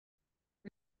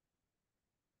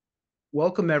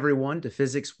Welcome, everyone, to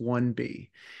Physics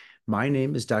 1B. My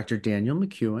name is Dr. Daniel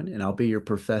McEwen, and I'll be your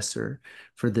professor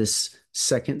for this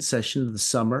second session of the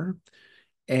summer.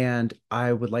 And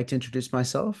I would like to introduce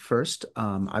myself first.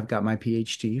 I've got my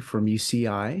PhD from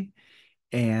UCI,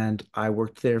 and I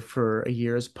worked there for a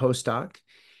year as a postdoc.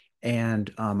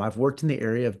 And I've worked in the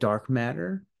area of dark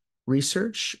matter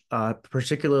research,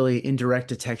 particularly indirect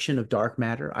detection of dark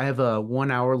matter. I have a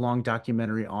 1 hour long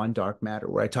documentary on dark matter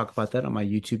where I talk about that on my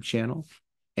YouTube channel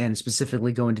and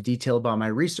specifically go into detail about my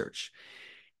research.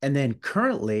 And then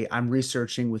currently, I'm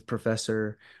researching with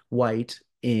Professor White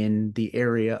in the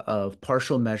area of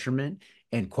partial measurement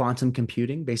and quantum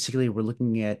computing. Basically, we're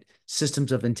looking at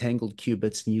systems of entangled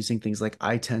qubits and using things like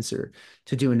iTensor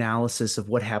to do analysis of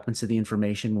what happens to the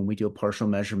information when we do a partial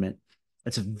measurement.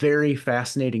 It's a very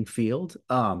fascinating field.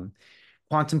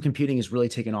 Quantum computing has really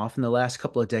taken off in the last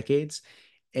couple of decades,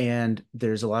 and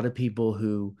there's a lot of people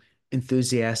who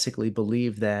enthusiastically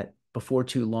believe that before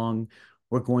too long,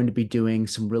 we're going to be doing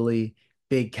some really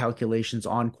big calculations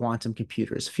on quantum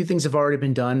computers. A few things have already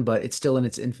been done, but it's still in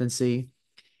its infancy.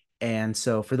 And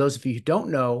so, for those of you who don't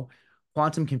know,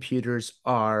 quantum computers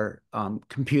are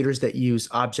computers that use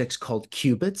objects called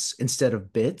qubits instead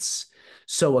of bits.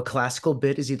 So, a classical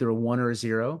bit is either a one or a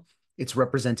zero. It's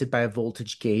represented by a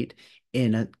voltage gate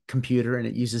in a computer, and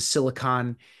it uses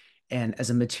silicon and as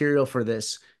a material for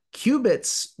this.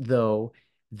 Qubits, though,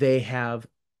 they have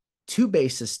two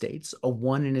basis states, a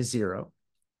one and a zero,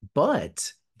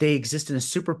 but they exist in a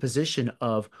superposition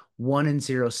of one and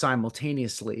zero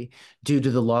simultaneously due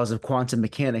to the laws of quantum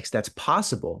mechanics. That's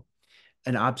possible.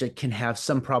 An object can have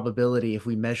some probability if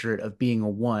we measure it of being a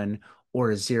one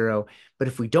or a zero. But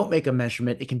if we don't make a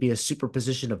measurement, it can be a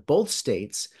superposition of both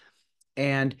states.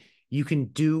 And you can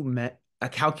do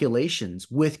calculations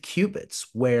with qubits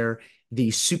where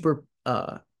the super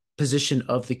position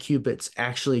of the qubits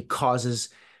actually causes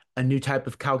a new type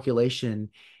of calculation,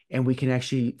 and we can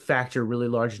actually factor really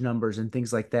large numbers and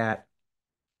things like that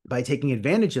by taking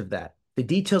advantage of that. The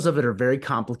details of it are very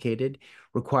complicated,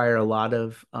 require a lot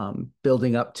of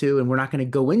building up to, and we're not going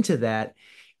to go into that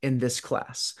in this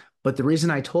class. But the reason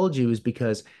I told you is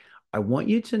because I want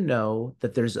you to know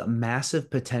that there's a massive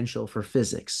potential for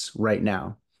physics right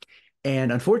now.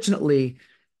 And unfortunately,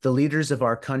 the leaders of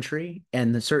our country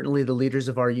and certainly the leaders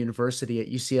of our university at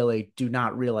UCLA do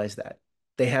not realize that.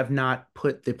 They have not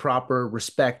put the proper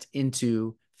respect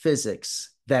into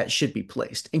physics that should be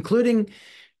placed, including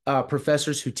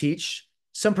professors who teach.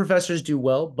 Some professors do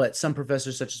well, but some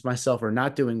professors, such as myself, are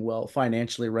not doing well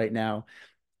financially right now.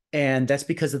 And that's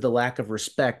because of the lack of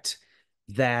respect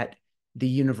that the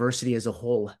university as a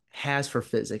whole has for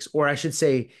physics, or I should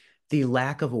say, the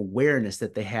lack of awareness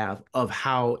that they have of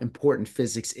how important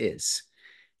physics is.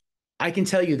 I can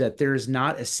tell you that there is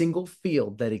not a single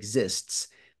field that exists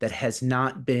that has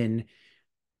not been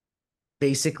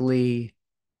basically,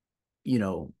 you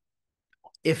know,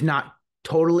 if not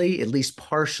totally, at least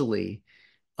partially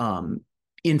um,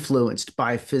 influenced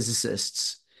by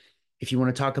physicists. If you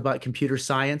want to talk about computer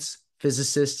science,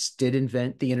 physicists did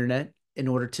invent the internet in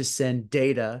order to send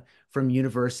data from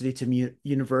university to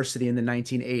university in the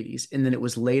 1980s. And then it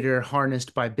was later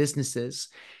harnessed by businesses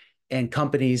and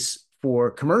companies for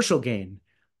commercial gain.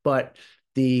 But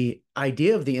the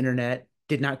idea of the internet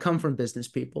did not come from business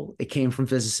people, it came from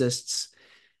physicists.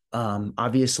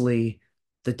 Obviously,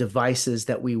 the devices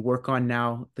that we work on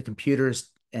now, the computers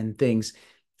and things,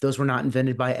 those were not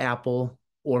invented by Apple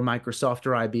or Microsoft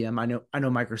or IBM. I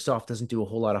know Microsoft doesn't do a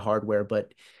whole lot of hardware,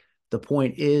 but the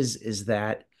point is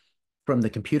that from the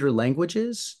computer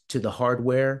languages to the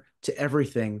hardware to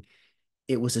everything,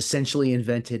 it was essentially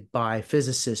invented by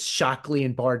physicists Shockley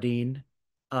and Bardeen.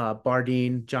 John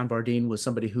Bardeen was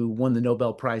somebody who won the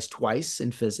Nobel Prize twice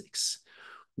in physics,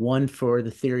 one for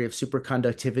the theory of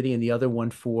superconductivity and the other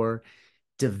one for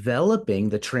developing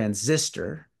the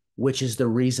transistor, which is the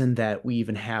reason that we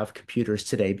even have computers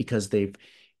today because they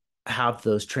have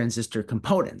those transistor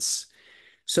components.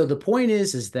 So the point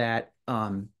is that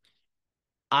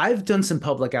I've done some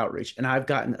public outreach and I've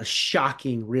gotten a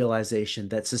shocking realization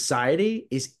that society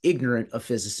is ignorant of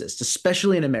physicists,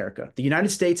 especially in America. The United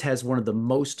States has one of the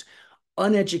most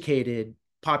uneducated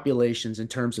populations in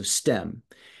terms of STEM,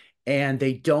 and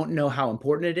they don't know how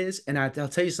important it is. And I'll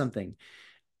tell you something,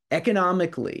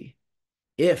 economically,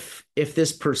 if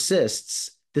this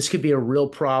persists, this could be a real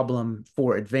problem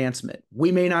for advancement.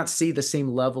 We may not see the same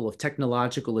level of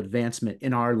technological advancement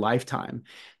in our lifetime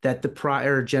that the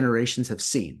prior generations have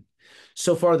seen.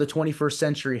 So far, the 21st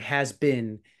century has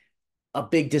been a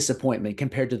big disappointment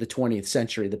compared to the 20th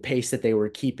century, the pace that they were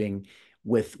keeping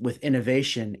with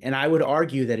innovation. And I would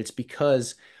argue that it's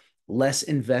because less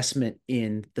investment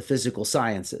in the physical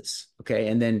sciences. Okay.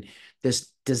 And then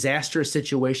this disastrous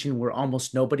situation where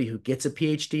almost nobody who gets a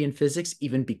PhD in physics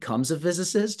even becomes a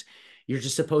physicist. You're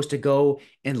just supposed to go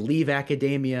and leave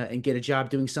academia and get a job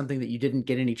doing something that you didn't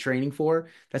get any training for.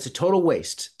 That's a total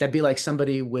waste. That'd be like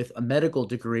somebody with a medical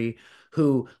degree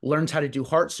who learns how to do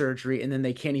heart surgery and then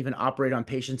they can't even operate on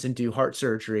patients and do heart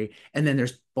surgery. And then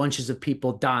there's bunches of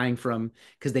people dying from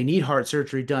because they need heart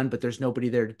surgery done, but there's nobody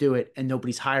there to do it and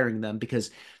nobody's hiring them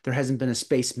because there hasn't been a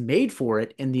space made for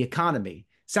it in the economy.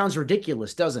 Sounds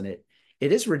ridiculous, doesn't it?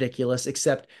 It is ridiculous,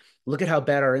 except look at how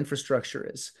bad our infrastructure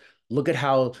is. Look at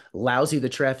how lousy the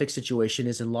traffic situation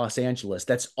is in Los Angeles.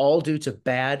 That's all due to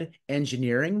bad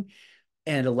engineering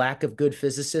and a lack of good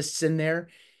physicists in there.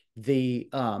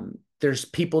 There's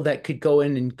people that could go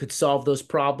in and could solve those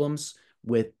problems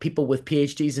with people with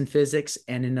PhDs in physics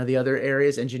and in the other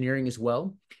areas, engineering as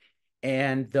well.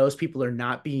 And those people are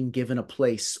not being given a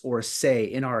place or a say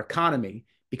in our economy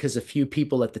because a few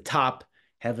people at the top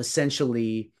have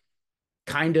essentially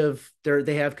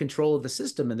they have control of the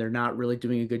system and they're not really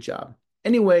doing a good job.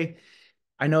 Anyway,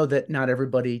 I know that not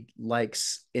everybody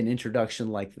likes an introduction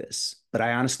like this, but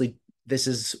I honestly this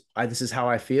is how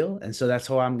I feel, and so that's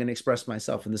how I'm going to express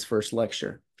myself in this first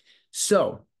lecture.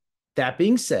 So, that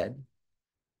being said,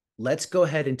 let's go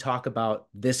ahead and talk about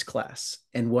this class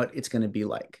and what it's going to be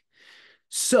like.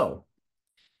 So,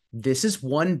 this is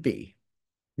 1B.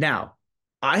 Now,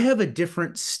 I have a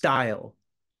different style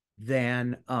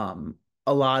than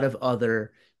a lot of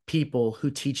other people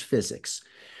who teach physics.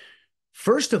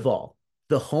 First of all,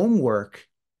 the homework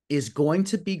is going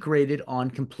to be graded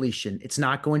on completion. It's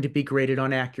not going to be graded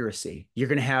on accuracy. You're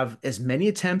going to have as many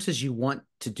attempts as you want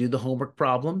to do the homework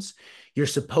problems. You're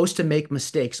supposed to make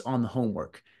mistakes on the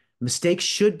homework. Mistakes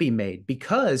should be made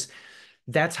because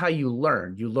that's how you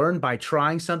learn. You learn by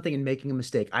trying something and making a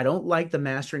mistake. I don't like the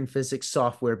Mastering Physics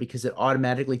software because it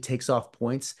automatically takes off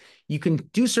points. You can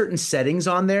do certain settings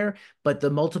on there, but the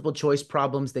multiple choice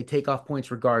problems, they take off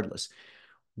points regardless.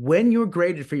 When you're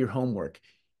graded for your homework,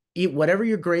 whatever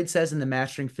your grade says in the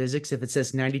Mastering Physics, if it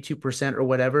says 92% or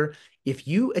whatever, if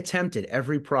you attempted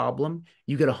every problem,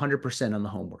 you get 100% on the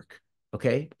homework,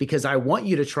 okay? Because I want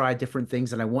you to try different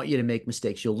things and I want you to make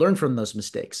mistakes. You'll learn from those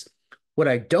mistakes. What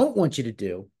I don't want you to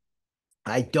do,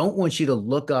 I don't want you to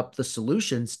look up the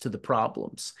solutions to the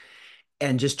problems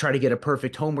and just try to get a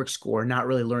perfect homework score, not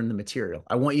really learn the material.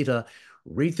 I want you to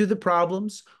read through the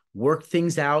problems, work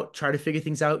things out, try to figure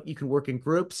things out. You can work in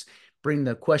groups, bring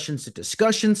the questions to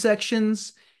discussion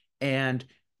sections, and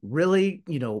really,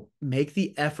 make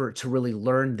the effort to really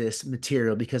learn this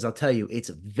material because I'll tell you, it's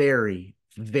very,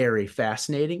 very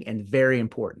fascinating and very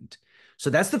important.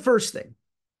 So that's the first thing.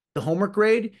 The homework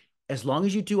grade, as long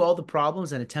as you do all the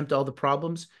problems and attempt all the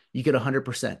problems, you get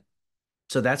 100%.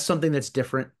 So that's something that's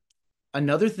different.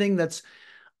 Another thing that's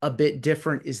a bit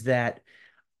different is that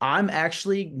I'm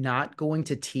actually not going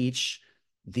to teach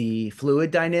the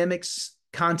fluid dynamics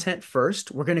content first.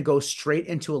 We're going to go straight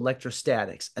into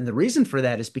electrostatics. And the reason for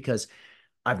that is because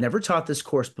I've never taught this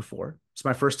course before. It's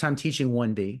my first time teaching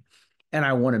 1B. And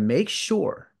I want to make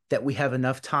sure that we have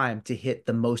enough time to hit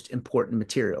the most important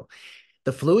material.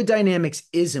 The fluid dynamics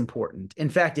is important. In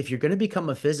fact, if you're going to become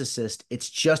a physicist, it's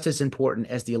just as important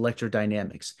as the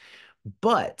electrodynamics.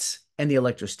 And the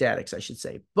electrostatics, I should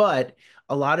say. But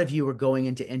a lot of you are going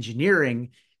into engineering.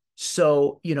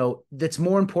 So, that's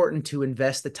more important to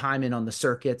invest the time in on the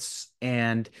circuits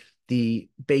and the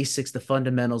basics, the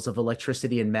fundamentals of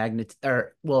electricity and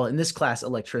in this class,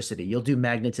 electricity. You'll do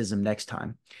magnetism next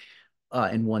time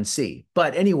in 1C.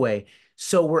 But anyway,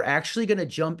 so we're actually going to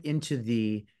jump into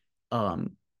the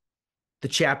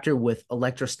chapter with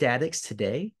electrostatics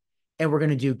today, and we're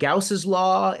going to do Gauss's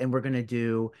law, and we're going to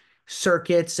do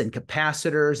circuits and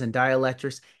capacitors and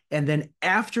dielectrics. And then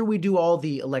after we do all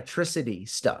the electricity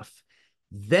stuff,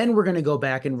 then we're going to go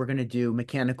back and we're going to do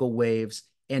mechanical waves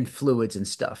and fluids and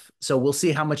stuff. So we'll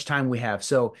see how much time we have.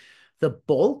 So the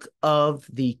bulk of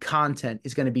the content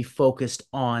is going to be focused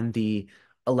on the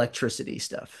electricity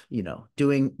stuff,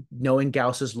 knowing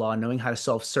Gauss's law, knowing how to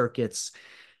solve circuits,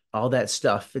 all that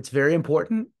stuff. It's very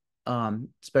important,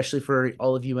 especially for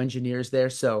all of you engineers there.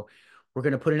 So we're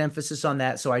going to put an emphasis on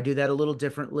that. So I do that a little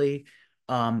differently.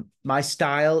 My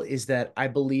style is that I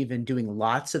believe in doing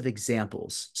lots of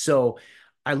examples. So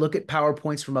I look at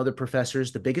PowerPoints from other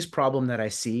professors. The biggest problem that I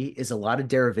see is a lot of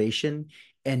derivation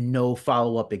and no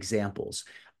follow-up examples.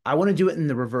 I want to do it in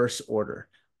the reverse order.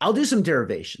 I'll do some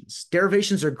derivations.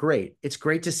 Derivations are great. It's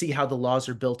great to see how the laws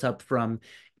are built up from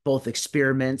both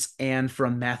experiments and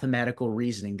from mathematical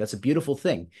reasoning. That's a beautiful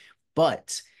thing.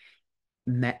 But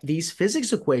these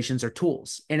physics equations are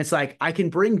tools. And it's like, I can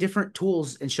bring different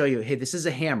tools and show you, hey, this is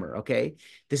a hammer. Okay.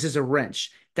 This is a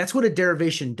wrench. That's what a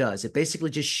derivation does. It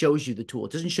basically just shows you the tool.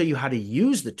 It doesn't show you how to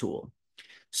use the tool.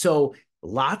 So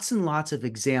lots and lots of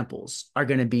examples are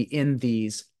going to be in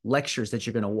these lectures that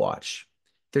you're going to watch.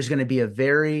 There's going to be a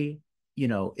very,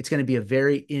 it's going to be a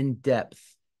very in-depth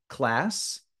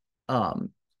class. And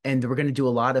we're going to do a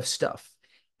lot of stuff.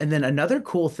 And then another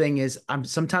cool thing is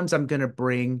sometimes I'm going to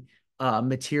bring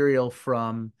material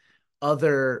from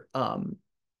other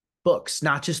books,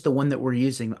 not just the one that we're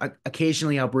using.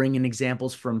 Occasionally, I'll bring in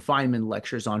examples from Feynman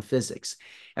lectures on physics.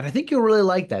 And I think you'll really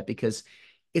like that because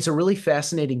it's a really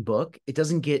fascinating book. It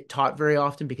doesn't get taught very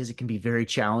often because it can be very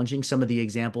challenging. Some of the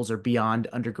examples are beyond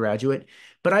undergraduate,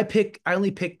 but I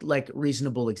only pick like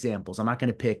reasonable examples. I'm not going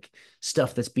to pick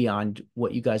stuff that's beyond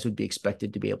what you guys would be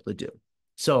expected to be able to do.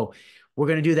 So we're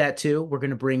going to do that too. We're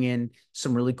going to bring in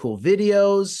some really cool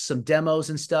videos, some demos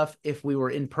and stuff. If we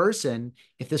were in person,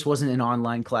 if this wasn't an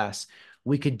online class,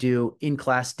 we could do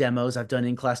in-class demos. I've done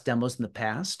in-class demos in the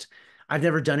past. I've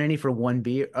never done any for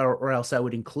 1B, or else I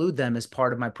would include them as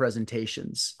part of my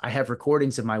presentations. I have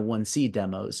recordings of my 1C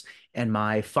demos and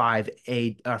my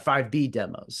 5B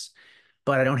demos,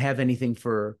 but I don't have anything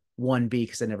for 1B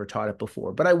because I never taught it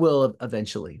before, but I will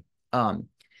eventually. But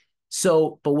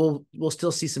we'll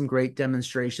still see some great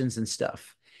demonstrations and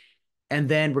stuff. And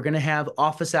then we're going to have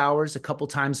office hours a couple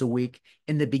times a week.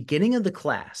 In the beginning of the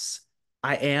class,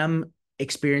 I am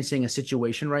experiencing a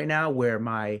situation right now where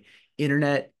my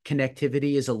internet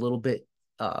connectivity is a little bit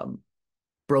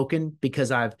broken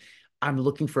because I'm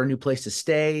looking for a new place to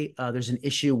stay. There's an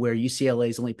issue where UCLA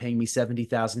is only paying me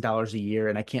 $70,000 a year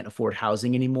and I can't afford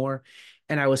housing anymore.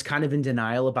 And I was kind of in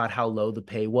denial about how low the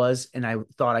pay was, and I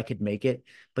thought I could make it.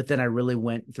 But then I really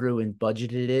went through and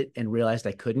budgeted it and realized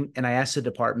I couldn't. And I asked the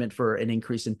department for an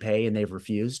increase in pay, and they've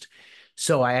refused.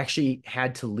 So I actually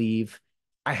had to leave.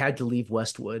 I had to leave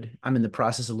Westwood. I'm in the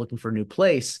process of looking for a new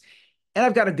place, and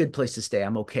I've got a good place to stay.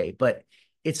 I'm okay, but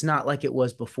it's not like it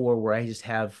was before where I just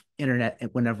have internet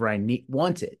whenever I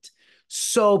want it.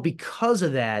 So because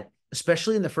of that,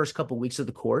 especially in the first couple of weeks of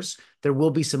the course, there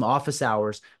will be some office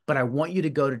hours, but I want you to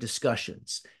go to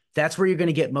discussions. That's where you're going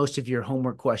to get most of your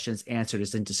homework questions answered,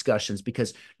 is in discussions,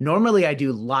 because normally I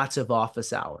do lots of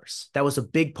office hours. That was a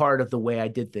big part of the way I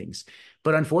did things.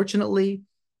 But unfortunately,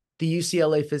 the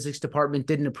UCLA physics department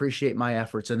didn't appreciate my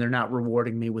efforts, and they're not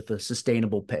rewarding me with a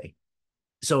sustainable pay.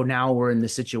 So now we're in the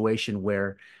situation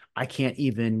where I can't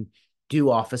even do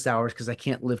office hours because I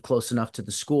can't live close enough to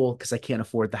the school because I can't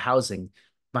afford the housing.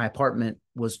 My apartment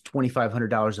was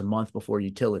 $2,500 a month before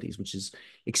utilities, which is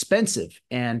expensive.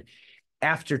 And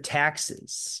after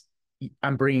taxes,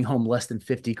 I'm bringing home less than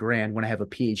 50 grand when I have a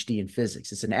PhD in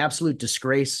physics. It's an absolute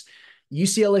disgrace.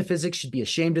 UCLA physics should be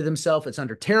ashamed of themselves. It's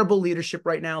under terrible leadership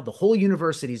right now. The whole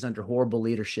university is under horrible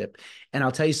leadership. And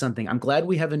I'll tell you something, I'm glad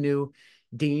we have a new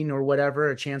dean or whatever,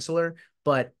 a chancellor,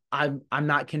 but I'm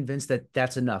not convinced that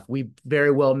that's enough. We very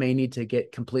well may need to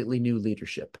get completely new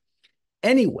leadership.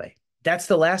 Anyway, that's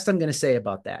the last I'm going to say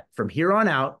about that. From here on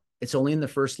out, it's only in the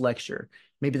first lecture,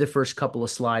 maybe the first couple of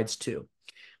slides too.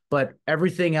 But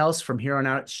everything else from here on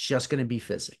out, it's just going to be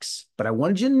physics. But I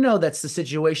wanted you to know that's the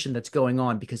situation that's going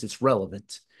on because it's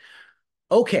relevant.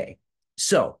 Okay,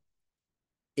 so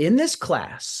in this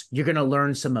class, you're going to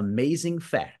learn some amazing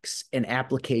facts and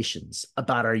applications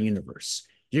about our universe.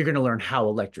 You're going to learn how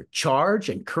electric charge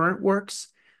and current works,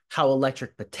 how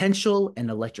electric potential and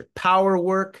electric power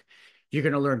work. You're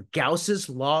going to learn Gauss's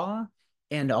law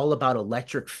and all about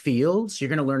electric fields. You're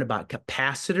going to learn about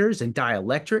capacitors and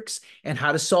dielectrics and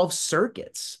how to solve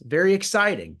circuits. Very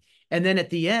exciting. And then at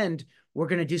the end, we're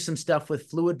going to do some stuff with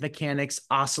fluid mechanics,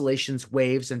 oscillations,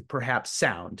 waves, and perhaps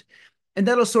sound. And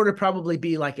that'll sort of probably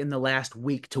be like in the last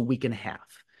week to week and a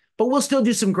half. But we'll still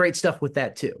do some great stuff with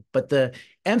that too. But the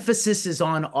emphasis is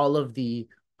on all of the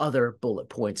other bullet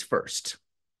points first.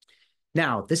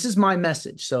 Now, this is my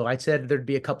message. So I said there'd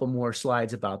be a couple more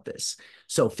slides about this.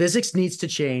 So physics needs to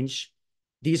change.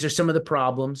 These are some of the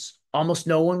problems. Almost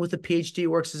no one with a PhD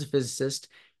works as a physicist.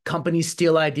 Companies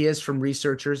steal ideas from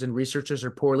researchers, and researchers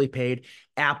are poorly paid.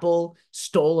 Apple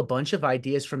stole a bunch of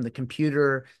ideas from the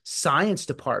computer science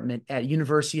department at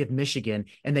University of Michigan,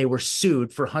 and they were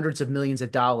sued for hundreds of millions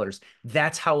of dollars.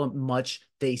 That's how much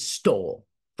they stole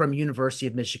from University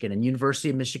of Michigan. And University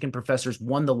of Michigan professors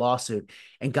won the lawsuit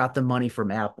and got the money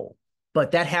from Apple.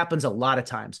 But that happens a lot of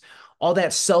times. All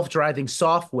that self-driving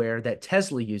software that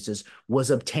Tesla uses was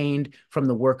obtained from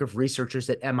the work of researchers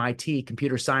at MIT,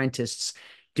 computer scientists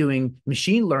doing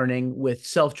machine learning with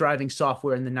self-driving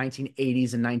software in the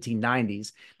 1980s and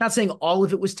 1990s. Not saying all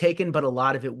of it was taken, but a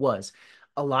lot of it was.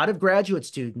 A lot of graduate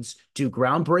students do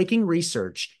groundbreaking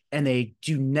research and they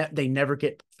never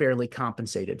get fairly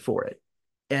compensated for it.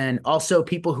 And also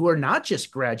people who are not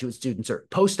just graduate students or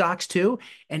postdocs too,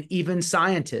 and even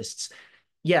scientists.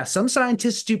 Yeah, some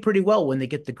scientists do pretty well when they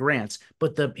get the grants,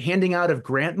 but the handing out of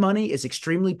grant money is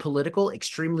extremely political,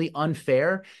 extremely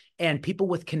unfair, and people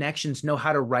with connections know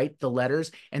how to write the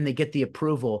letters and they get the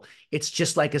approval. It's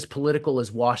just like as political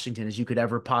as Washington as you could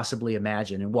ever possibly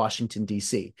imagine in Washington,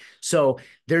 D.C. So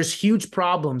there's huge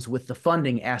problems with the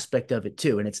funding aspect of it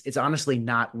too, and it's honestly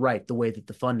not right the way that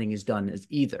the funding is done is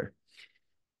either.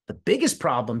 The biggest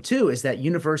problem, too, is that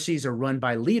universities are run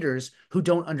by leaders who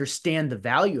don't understand the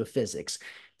value of physics.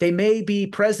 They may be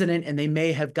president and they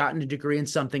may have gotten a degree in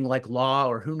something like law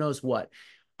or who knows what,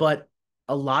 but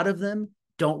a lot of them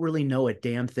don't really know a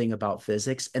damn thing about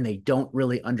physics and they don't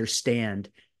really understand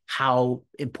how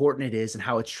important it is and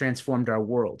how it's transformed our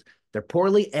world. They're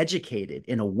poorly educated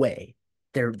in a way.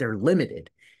 They're limited,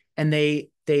 and their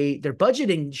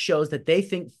budgeting shows that they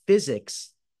think physics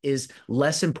is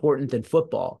less important than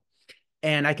football.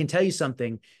 And I can tell you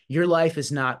something, your life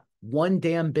is not one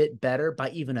damn bit better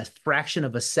by even a fraction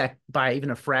of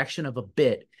a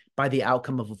bit by the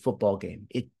outcome of a football game.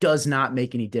 It does not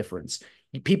make any difference.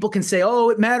 People can say, oh,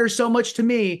 it matters so much to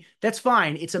me. That's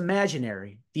fine. It's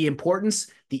imaginary. The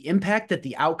importance, the impact that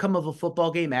the outcome of a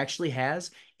football game actually has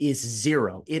is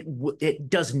zero. It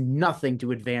does nothing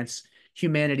to advance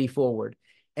humanity forward.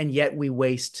 And yet we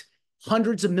waste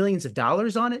hundreds of millions of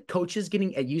dollars on it. Coaches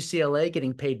getting at UCLA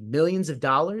getting paid millions of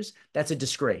dollars. That's a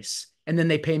disgrace. And then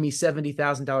they pay me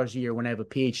 $70,000 a year when I have a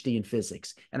PhD in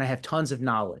physics and I have tons of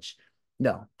knowledge.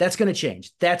 No, that's going to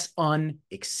change. That's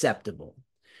unacceptable.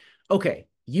 Okay,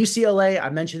 UCLA, I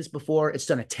mentioned this before, it's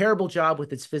done a terrible job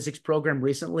with its physics program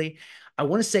recently. I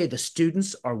want to say the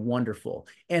students are wonderful.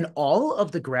 And all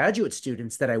of the graduate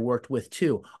students that I worked with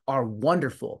too are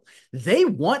wonderful. They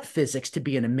want physics to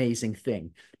be an amazing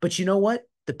thing. But you know what?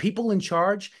 The people in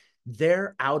charge,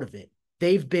 they're out of it.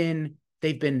 They've been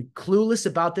clueless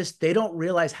about this. They don't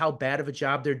realize how bad of a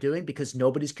job they're doing because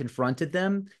nobody's confronted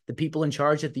them. The people in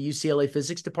charge at the UCLA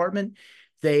physics department,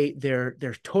 they're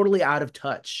totally out of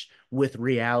touch with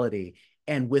reality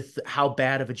and with how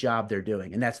bad of a job they're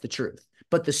doing. And that's the truth.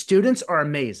 But the students are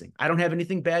amazing. I don't have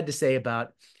anything bad to say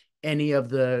about any of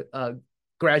the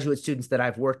graduate students that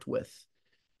I've worked with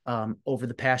over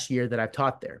the past year that I've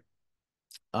taught there.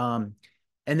 And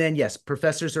then, yes,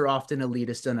 professors are often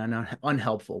elitist and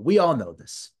unhelpful. We all know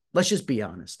this. Let's just be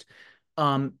honest.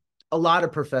 A lot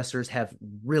of professors have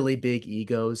really big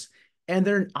egos, and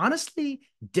they're honestly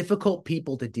difficult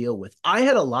people to deal with. I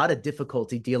had a lot of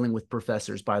difficulty dealing with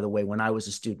professors, by the way, when I was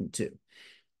a student too.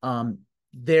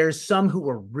 There's some who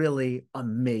are really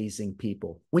amazing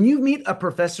people. When you meet a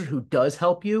professor who does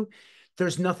help you,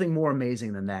 there's nothing more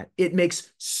amazing than that. It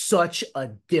makes such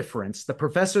a difference. The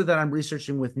professor that I'm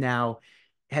researching with now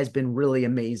has been really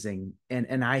amazing,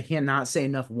 and I cannot say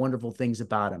enough wonderful things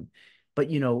about him. But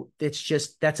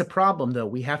that's a problem though.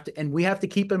 We have to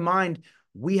keep in mind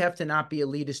we have to not be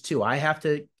elitist too. I have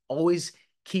to always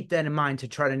keep that in mind to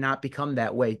try to not become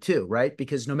that way too, right?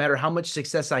 Because no matter how much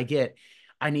success I get,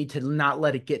 I need to not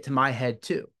let it get to my head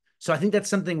too. So I think that's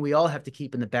something we all have to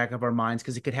keep in the back of our minds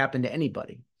because it could happen to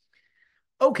anybody.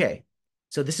 Okay,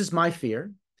 so this is my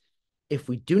fear. If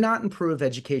we do not improve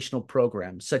educational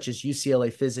programs such as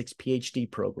UCLA physics PhD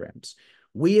programs,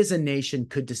 we as a nation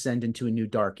could descend into a new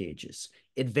dark ages.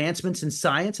 Advancements in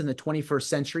science in the 21st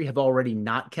century have already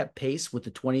not kept pace with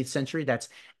the 20th century. That's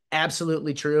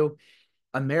absolutely true.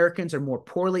 Americans are more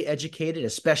poorly educated,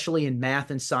 especially in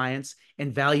math and science,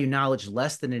 and value knowledge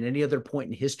less than at any other point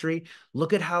in history.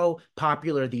 Look at how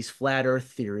popular these flat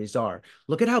earth theories are.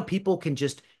 Look at how people can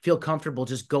just feel comfortable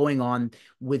just going on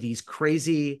with these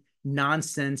crazy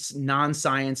nonsense,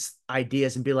 non-science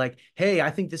ideas and be like, hey, I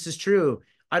think this is true.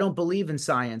 I don't believe in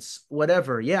science,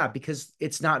 whatever. Yeah, because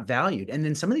it's not valued. And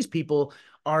then some of these people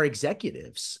are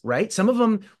executives, right? Some of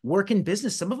them work in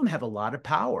business. Some of them have a lot of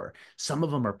power. Some of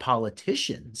them are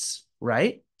politicians,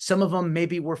 right? Some of them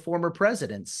maybe were former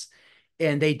presidents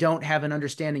and they don't have an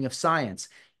understanding of science.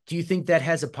 Do you think that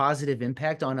has a positive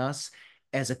impact on us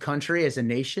as a country, as a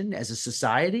nation, as a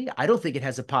society? I don't think it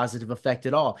has a positive effect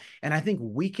at all. And I think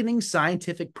weakening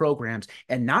scientific programs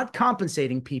and not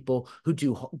compensating people who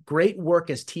do great work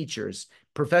as teachers,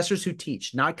 professors who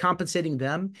teach, not compensating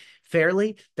them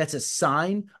fairly, that's a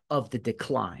sign of the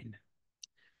decline.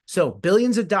 So,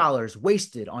 billions of dollars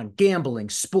wasted on gambling,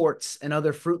 sports, and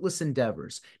other fruitless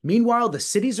endeavors. Meanwhile, the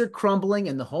cities are crumbling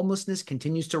and the homelessness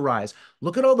continues to rise.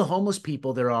 Look at all the homeless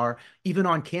people there are, even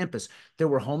on campus. There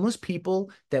were homeless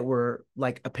people that were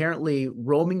like apparently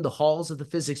roaming the halls of the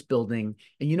physics building.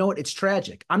 And you know what? It's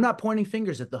tragic. I'm not pointing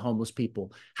fingers at the homeless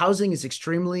people. Housing is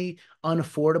extremely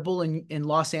unaffordable in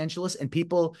Los Angeles, and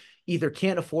people either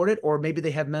can't afford it or maybe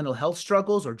they have mental health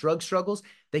struggles or drug struggles.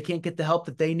 They can't get the help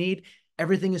that they need.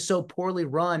 Everything is so poorly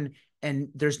run and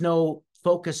there's no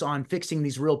focus on fixing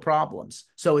these real problems.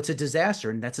 So it's a disaster,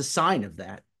 and that's a sign of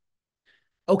that.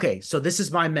 Okay, so this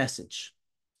is my message.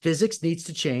 Physics needs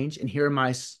to change, and here are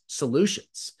my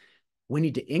solutions. We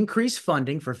need to increase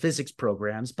funding for physics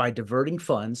programs by diverting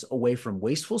funds away from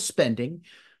wasteful spending,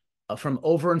 from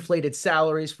overinflated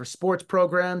salaries for sports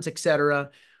programs,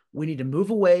 etc. We need to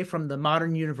move away from the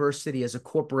modern university as a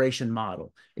corporation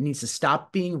model. It needs to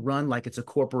stop being run like it's a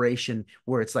corporation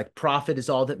where it's like profit is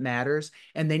all that matters.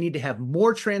 And they need to have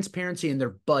more transparency in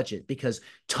their budget because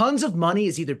tons of money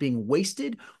is either being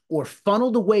wasted or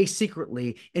funneled away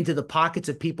secretly into the pockets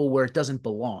of people where it doesn't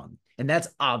belong. And that's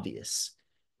obvious.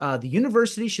 The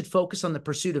university should focus on the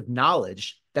pursuit of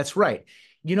knowledge. That's right.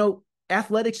 You know,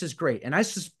 athletics is great. And I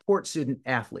support student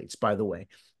athletes, by the way.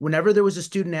 Whenever there was a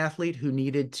student athlete who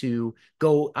needed to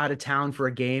go out of town for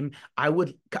a game, I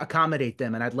would accommodate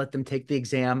them and I'd let them take the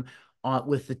exam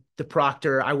with the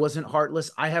proctor. I wasn't heartless.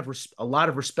 I have a lot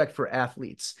of respect for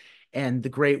athletes and the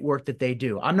great work that they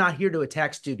do. I'm not here to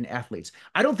attack student athletes.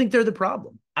 I don't think they're the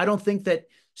problem. I don't think that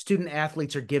student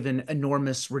athletes are given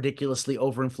enormous, ridiculously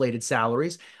overinflated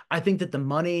salaries. I think that the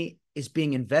money is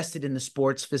being invested in the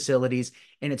sports facilities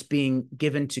and it's being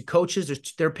given to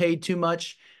coaches. They're paid too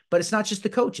much, but it's not just the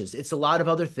coaches. It's a lot of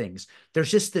other things. There's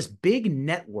just this big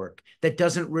network that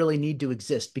doesn't really need to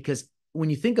exist because when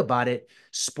you think about it,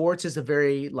 sports is a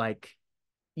very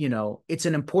it's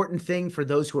an important thing for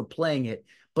those who are playing it,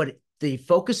 but the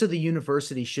focus of the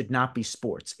university should not be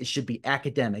sports. It should be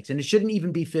academics, and it shouldn't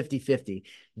even be 50-50.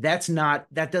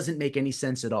 That doesn't make any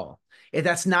sense at all.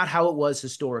 That's not how it was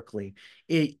historically.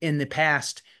 In the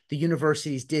past, the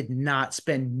universities did not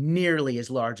spend nearly as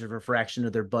large of a fraction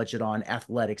of their budget on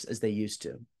athletics as they used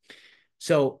to.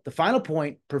 So the final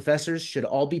point, professors should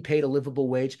all be paid a livable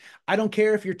wage. I don't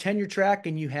care if you're tenure track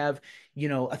and you have,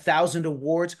 1,000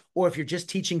 awards, or if you're just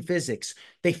teaching physics.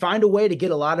 They find a way to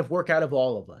get a lot of work out of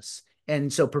all of us.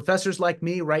 And so professors like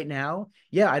me right now,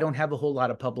 yeah, I don't have a whole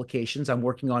lot of publications. I'm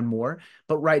working on more,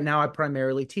 but right now I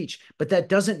primarily teach. But that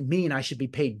doesn't mean I should be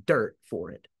paid dirt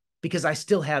for it because I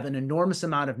still have an enormous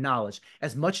amount of knowledge,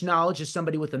 as much knowledge as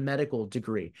somebody with a medical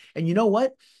degree. And you know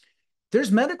what?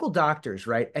 There's medical doctors,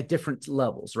 right, at different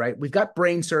levels, right? We've got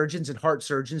brain surgeons and heart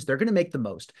surgeons. They're going to make the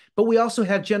most. But we also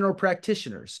have general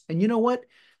practitioners. And you know what?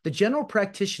 The general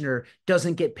practitioner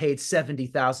doesn't get paid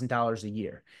 $70,000 a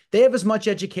year. They have as much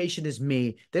education as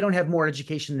me. They don't have more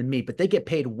education than me, but they get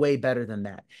paid way better than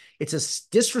that. It's a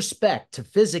disrespect to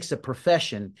physics, a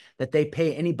profession, that they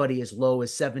pay anybody as low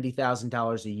as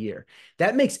 $70,000 a year.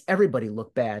 That makes everybody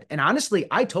look bad. And honestly,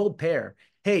 I told Pear,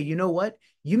 hey, you know what?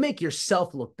 You make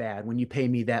yourself look bad when you pay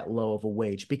me that low of a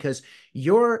wage because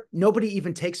nobody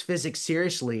even takes physics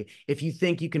seriously if you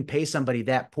think you can pay somebody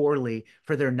that poorly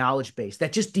for their knowledge base.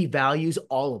 That just devalues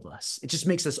all of us. It just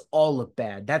makes us all look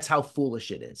bad. That's how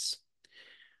foolish it is.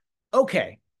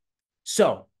 Okay,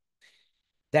 so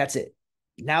that's it.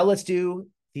 Now let's do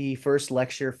the first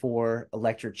lecture for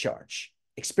electric charge.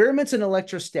 Experiments in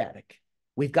electrostatic.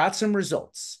 We've got some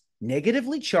results.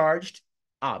 Negatively charged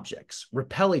objects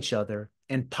repel each other,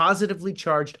 and positively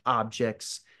charged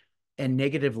objects and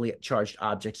negatively charged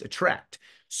objects attract.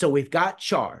 So we've got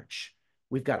charge.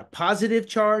 We've got a positive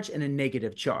charge and a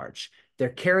negative charge. They're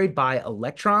carried by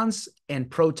electrons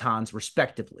and protons,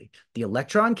 respectively. The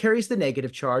electron carries the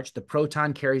negative charge. The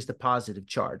proton carries the positive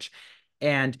charge.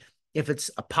 And if it's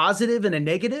a positive and a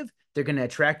negative, they're going to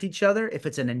attract each other. If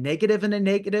it's in a negative and a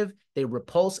negative, they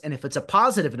repulse. And if it's a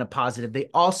positive and a positive, they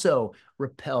also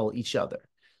repel each other.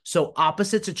 So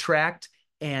opposites attract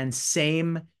and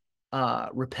same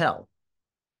repel.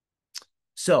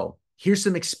 So here's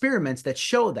some experiments that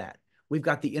show that. We've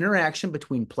got the interaction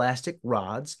between plastic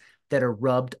rods that are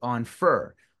rubbed on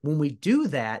fur. When we do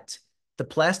that, the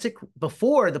plastic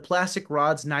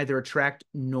rods neither attract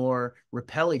nor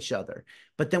repel each other.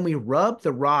 But then we rub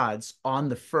the rods on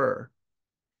the fur.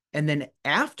 And then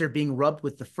after being rubbed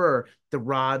with the fur, the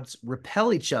rods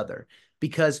repel each other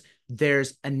because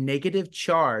there's a negative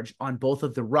charge on both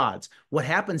of the rods. What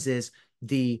happens is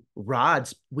the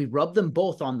rods, we rub them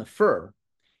both on the fur,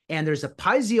 and there's a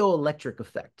piezoelectric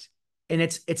effect. And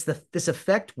it's this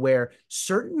effect where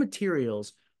certain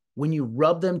materials, when you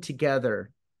rub them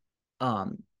together,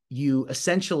 you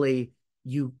essentially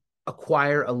you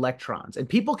acquire electrons. And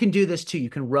people can do this too. You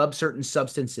can rub certain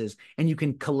substances and you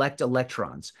can collect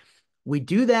electrons. We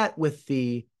do that with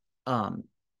the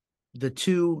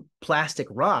two plastic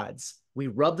rods. We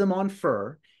rub them on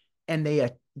fur and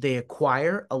they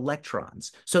acquire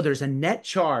electrons. So there's a net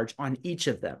charge on each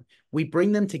of them. We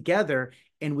bring them together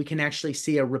and we can actually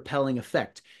see a repelling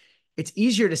effect. It's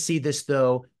easier to see this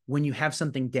though when you have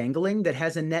something dangling that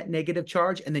has a net negative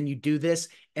charge, and then you do this,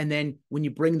 and then when you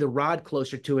bring the rod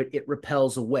closer to it, it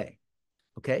repels away.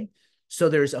 Okay? So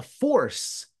there's a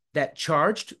force that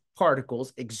charged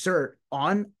particles exert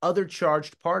on other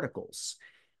charged particles.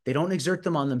 They don't exert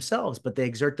them on themselves, but they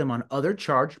exert them on other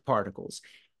charged particles.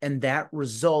 And that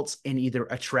results in either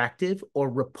attractive or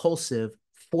repulsive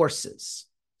forces.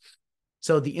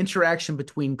 So the interaction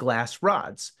between glass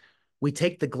rods, we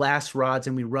take the glass rods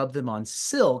and we rub them on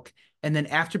silk. And then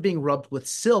after being rubbed with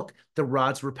silk, the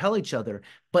rods repel each other.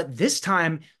 But this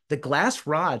time, the glass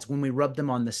rods, when we rub them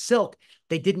on the silk,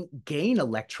 they didn't gain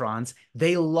electrons.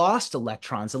 They lost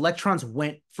electrons. Electrons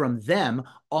went from them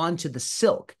onto the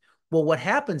silk. Well, what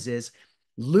happens is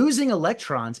losing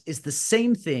electrons is the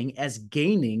same thing as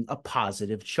gaining a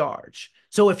positive charge.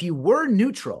 So if you were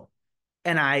neutral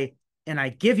and I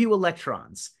give you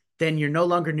electrons, then you're no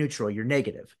longer neutral, you're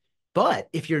negative. But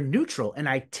if you're neutral and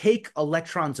I take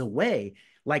electrons away,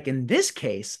 like in this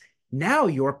case, now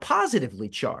you're positively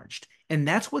charged. And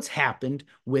that's what's happened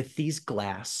with these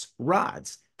glass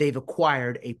rods. They've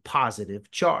acquired a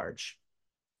positive charge.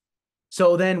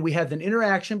 So then we have an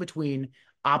interaction between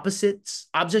objects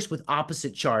with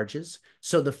opposite charges.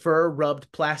 So the fur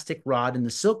rubbed plastic rod and the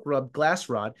silk rubbed glass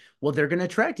rod, well, they're going to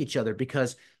attract each other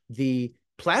because the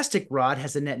plastic rod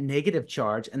has a net negative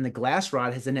charge and the glass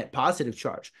rod has a net positive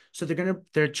charge. So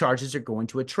their charges are going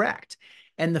to attract.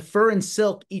 And the fur and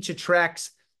silk each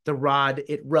attracts the rod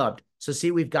it rubbed. So see,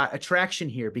 we've got attraction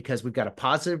here because we've got a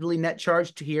positively net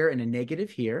charge to here and a negative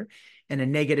here and a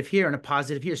negative here and a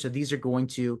positive here. So these are going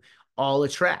to all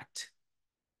attract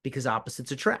because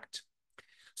opposites attract.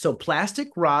 So plastic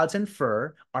rods and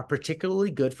fur are particularly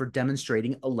good for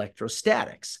demonstrating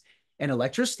electrostatics. And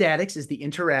electrostatics is the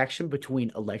interaction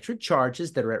between electric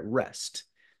charges that are at rest.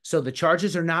 So the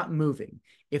charges are not moving.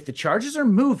 If the charges are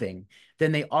moving,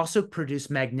 then they also produce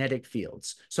magnetic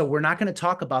fields. So we're not going to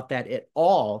talk about that at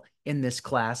all in this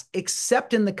class,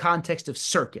 except in the context of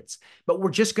circuits. But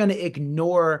we're just going to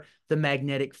ignore the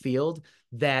magnetic field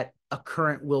that a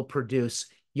current will produce.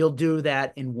 You'll do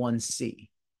that in 1C.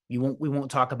 We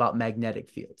won't talk about magnetic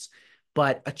fields.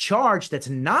 But a charge that's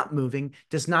not moving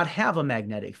does not have a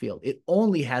magnetic field. It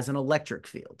only has an electric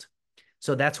field.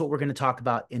 So that's what we're going to talk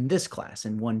about in this class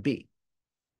in 1B.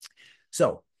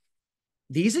 So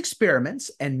these experiments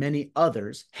and many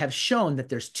others have shown that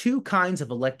there's two kinds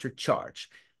of electric charge,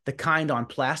 the kind on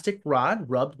plastic rod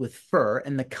rubbed with fur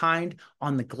and the kind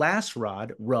on the glass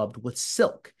rod rubbed with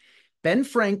silk. Ben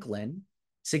Franklin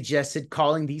suggested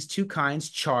calling these two kinds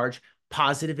charge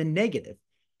positive and negative,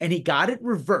 and he got it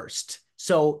reversed.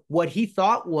 So what he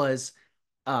thought was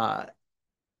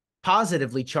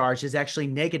positively charged is actually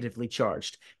negatively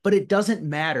charged, but it doesn't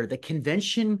matter. The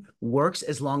convention works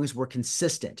as long as we're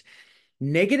consistent.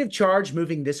 Negative charge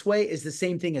moving this way is the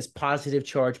same thing as positive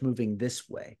charge moving this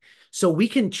way. So we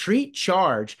can treat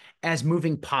charge as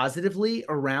moving positively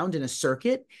around in a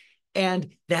circuit,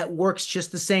 and that works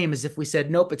just the same as if we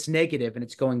said, nope, it's negative and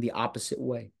it's going the opposite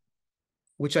way,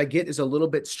 which I get is a little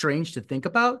bit strange to think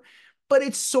about, but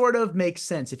it sort of makes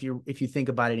sense if you think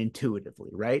about it intuitively,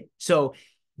 right? So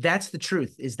that's the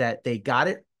truth, is that they got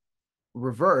it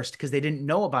reversed because they didn't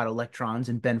know about electrons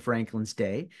in Ben Franklin's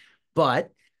day,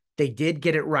 but they did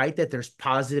get it right that there's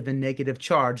positive and negative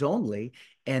charge only,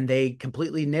 and they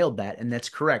completely nailed that, and that's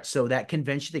correct. So that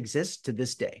convention exists to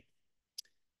this day.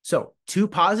 So two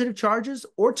positive charges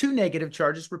or two negative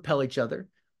charges repel each other.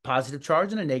 Positive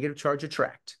charge and a negative charge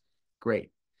attract.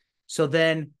 Great. So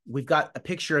then we've got a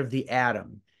picture of the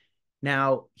atom.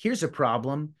 Now, here's a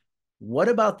problem. What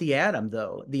about the atom,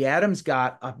 though? The atom's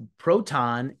got a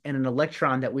proton and an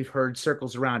electron that we've heard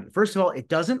circles around it. First of all, it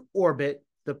doesn't orbit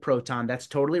the proton. That's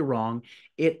totally wrong.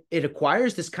 It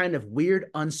acquires this kind of weird,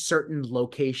 uncertain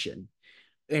location,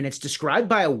 and it's described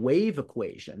by a wave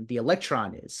equation. The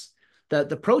electron is.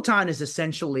 The proton is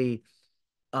essentially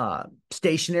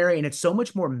stationary, and it's so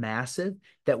much more massive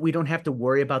that we don't have to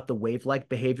worry about the wave-like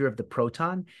behavior of the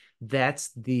proton.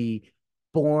 That's the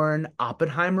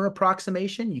Born-Oppenheimer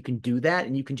approximation. You can do that,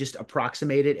 and you can just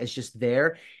approximate it as just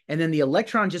there. And then the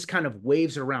electron just kind of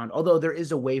waves around, although there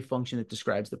is a wave function that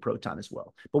describes the proton as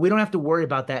well. But we don't have to worry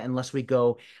about that unless we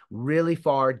go really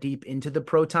far deep into the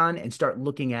proton and start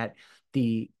looking at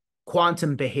the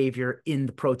quantum behavior in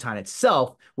the proton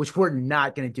itself, which we're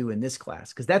not going to do in this class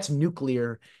because that's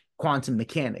nuclear quantum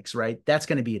mechanics, right? That's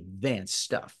going to be advanced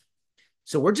stuff.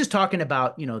 So we're just talking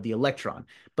about, the electron.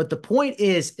 But the point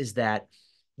is that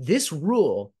this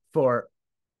rule for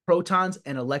protons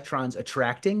and electrons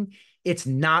attracting, it's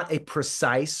not a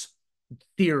precise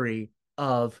theory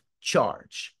of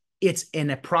charge. It's an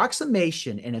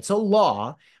approximation and it's a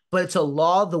law, but it's a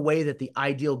law the way that the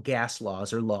ideal gas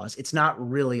laws are laws. It's not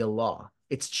really a law.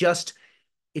 It's just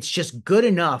good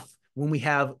enough when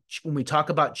we talk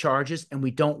about charges and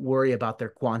we don't worry about their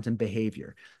quantum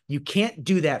behavior. You can't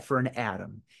do that for an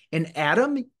atom. An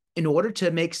atom, in order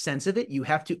to make sense of it, you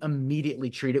have to immediately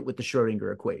treat it with the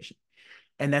Schrodinger equation.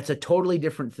 And that's a totally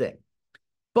different thing.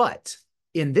 But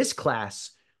in this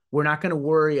class, we're not going to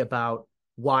worry about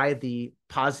why the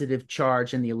positive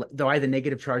charge and why the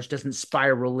negative charge doesn't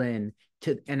spiral in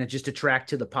and it just attract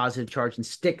to the positive charge and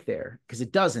stick there, because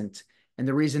it doesn't. And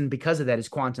the reason because of that is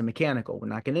quantum mechanical. We're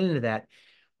not getting into that.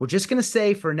 We're just going to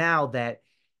say for now that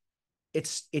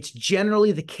it's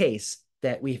generally the case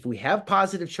that if we have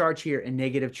positive charge here and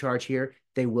negative charge here,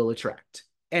 they will attract.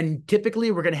 And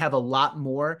typically we're going to have a lot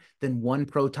more than one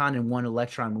proton and one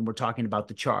electron when we're talking about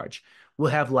the charge. We'll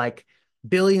have like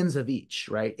billions of each,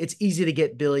 right? It's easy to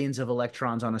get billions of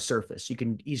electrons on a surface. You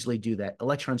can easily do that.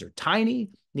 Electrons are tiny.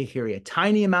 They carry a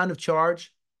tiny amount of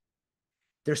charge.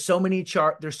 There's so many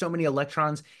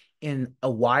electrons in a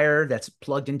wire that's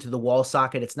plugged into the wall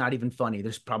socket. It's not even funny.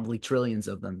 There's probably trillions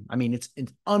of them. I mean, it's an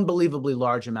unbelievably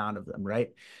large amount of them,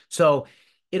 right? So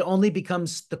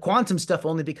the quantum stuff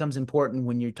only becomes important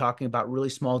when you're talking about really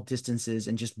small distances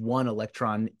and just one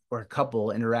electron or a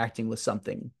couple interacting with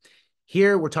something.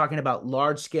 Here, we're talking about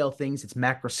large scale things. It's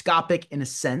macroscopic in a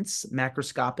sense,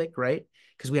 right?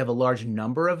 Because we have a large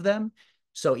number of them.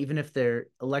 So even if their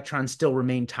electrons still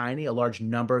remain tiny, a large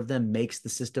number of them makes the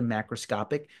system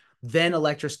macroscopic. Then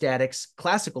electrostatics,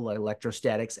 classical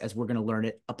electrostatics, as we're going to learn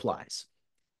it, applies.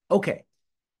 Okay,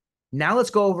 now let's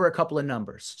go over a couple of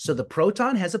numbers. So the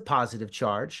proton has a positive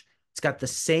charge. It's got the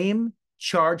same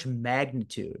charge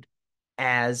magnitude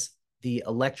as the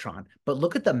electron, but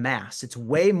look at the mass. It's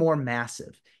way more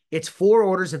massive. It's 4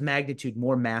 orders of magnitude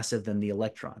more massive than the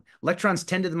electron. Electron's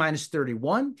 10 to the minus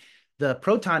 31. The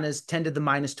proton is 10 to the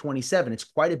minus 27. It's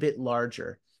quite a bit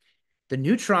larger. The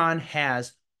neutron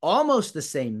has almost the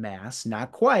same mass,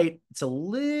 not quite. It's a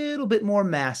little bit more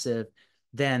massive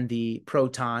than the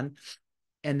proton.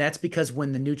 And that's because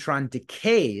when the neutron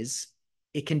decays,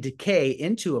 it can decay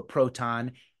into a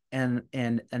proton and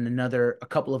a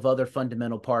couple of other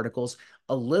fundamental particles.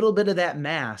 A little bit of that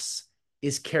mass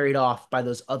is carried off by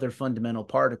those other fundamental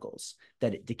particles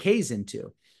that it decays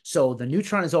into. So the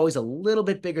neutron is always a little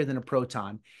bit bigger than a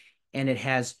proton, and it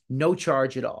has no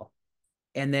charge at all.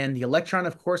 And then the electron,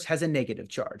 of course, has a negative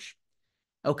charge.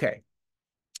 Okay,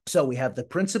 so we have the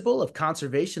principle of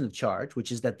conservation of charge,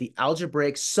 which is that the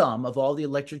algebraic sum of all the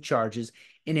electric charges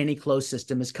in any closed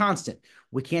system is constant.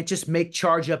 We can't just make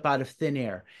charge up out of thin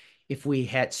air. If we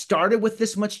had started with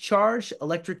this much charge,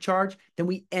 electric charge, then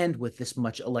we end with this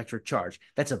much electric charge.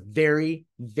 That's a very,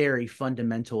 very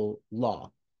fundamental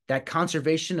law. That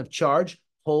conservation of charge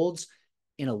holds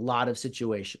in a lot of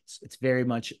situations. It's very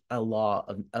much a law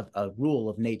of a rule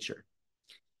of nature.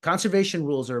 Conservation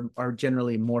rules are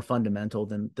generally more fundamental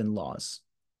than laws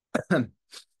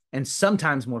and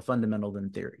sometimes more fundamental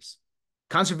than theories.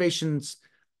 Conservation's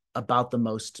about the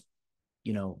most,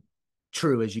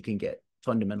 true as you can get,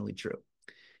 fundamentally true.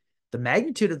 The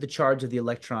magnitude of the charge of the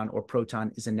electron or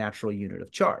proton is a natural unit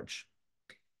of charge.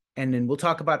 And then we'll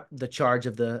talk about the charge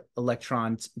of the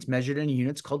electrons. It's measured in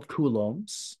units called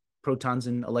coulombs, protons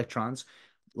and electrons.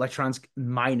 Electrons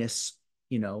minus,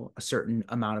 a certain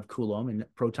amount of Coulomb, and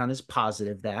proton is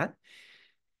positive that.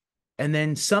 And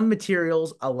then some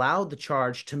materials allow the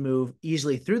charge to move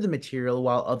easily through the material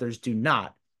while others do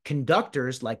not.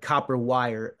 Conductors like copper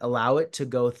wire allow it to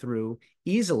go through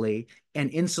easily,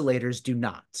 and insulators do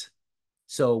not.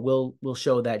 So we'll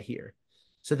show that here.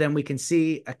 So then we can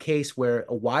see a case where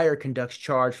a wire conducts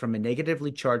charge from a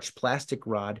negatively charged plastic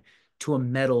rod to a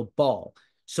metal ball.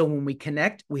 So when we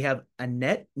connect, we have a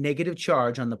net negative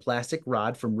charge on the plastic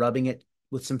rod from rubbing it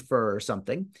with some fur or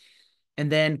something.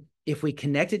 And then if we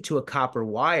connect it to a copper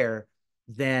wire,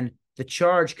 then the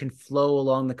charge can flow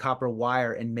along the copper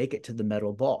wire and make it to the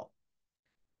metal ball.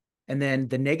 And then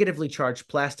the negatively charged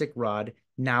plastic rod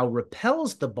now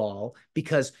repels the ball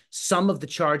because some of the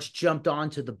charge jumped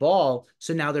onto the ball.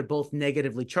 So now they're both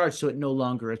negatively charged, so it no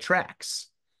longer attracts.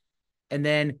 And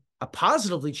then a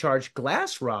positively charged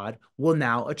glass rod will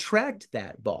now attract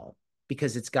that ball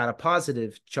because it's got a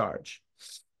positive charge.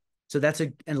 So that's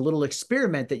a little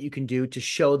experiment that you can do to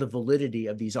show the validity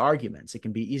of these arguments. It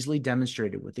can be easily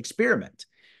demonstrated with experiment.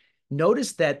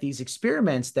 Notice that these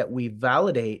experiments that we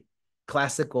validate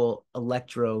classical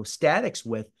electrostatics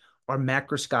with are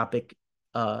macroscopic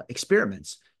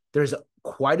experiments. There's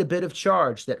quite a bit of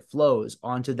charge that flows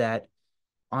onto that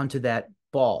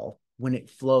ball when it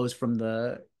flows from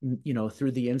the,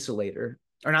 through the insulator,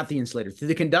 or not the insulator, through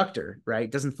the conductor, right?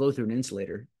 It doesn't flow through an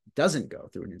insulator. It doesn't go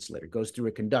through an insulator. It goes through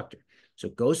a conductor. So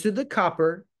it goes through the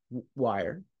copper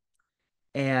wire,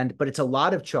 but it's a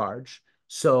lot of charge.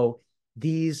 So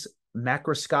these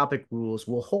macroscopic rules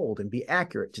will hold and be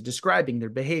accurate to describing their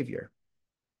behavior.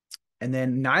 And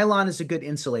then nylon is a good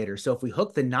insulator. So if we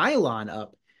hook the nylon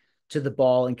up to the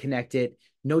ball and connect it,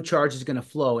 no charge is going to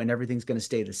flow and everything's going to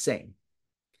stay the same.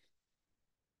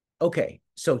 Okay,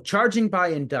 so charging by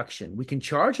induction. We can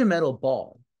charge a metal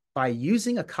ball by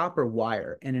using a copper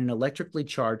wire and an electrically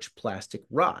charged plastic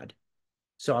rod.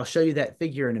 So I'll show you that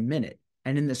figure in a minute.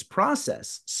 And in this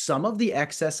process, some of the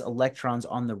excess electrons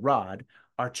on the rod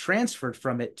are transferred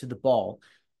from it to the ball,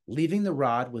 leaving the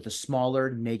rod with a smaller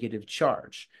negative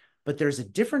charge. But there's a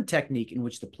different technique in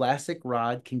which the plastic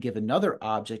rod can give another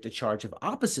object a charge of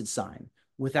opposite sign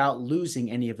without losing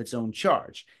any of its own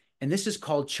charge. And this is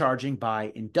called charging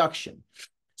by induction.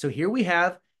 So here we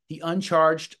have the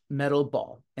uncharged metal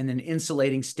ball and an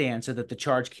insulating stand so that the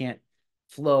charge can't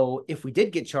flow. If we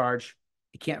did get charge,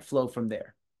 it can't flow from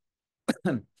there.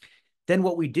 Then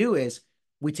what we do is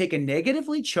we take a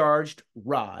negatively charged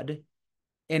rod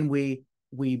and we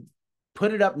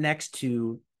put it up next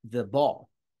to the ball.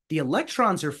 The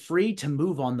electrons are free to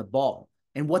move on the ball.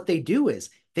 And what they do is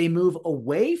they move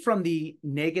away from the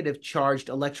negative charged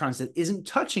electrons that isn't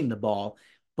touching the ball,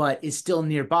 but is still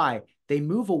nearby. They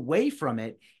move away from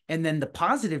it, and then the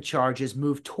positive charges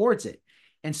move towards it.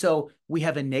 And so we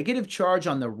have a negative charge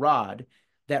on the rod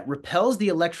that repels the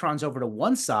electrons over to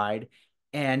one side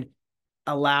and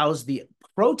allows the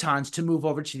protons to move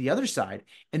over to the other side.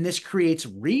 And this creates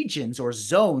regions or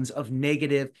zones of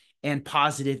negative and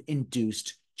positive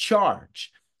induced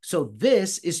charge. So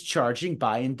this is charging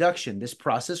by induction. This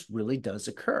process really does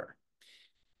occur.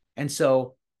 And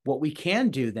so what we can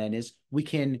do then is we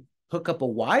can hook up a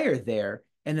wire there,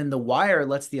 and then the wire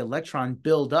lets the electron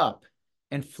build up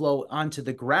and flow onto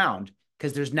the ground,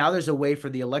 because there's a way for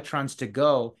the electrons to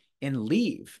go and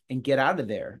leave and get out of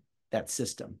there, that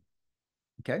system.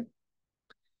 Okay.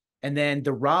 And then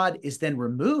the rod is then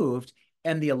removed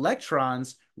and the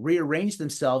electrons rearrange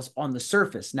themselves on the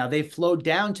surface. Now they've flowed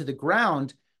down to the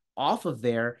ground off of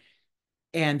there,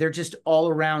 and they're just all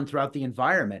around throughout the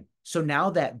environment. So now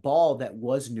that ball that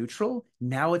was neutral,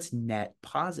 now it's net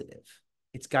positive.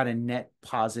 It's got a net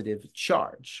positive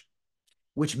charge,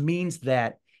 which means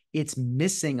that it's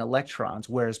missing electrons,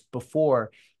 whereas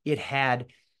before it had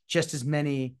just as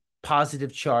many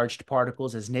positive charged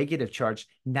particles as negative charge.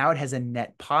 Now it has a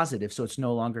net positive, so it's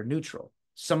no longer neutral.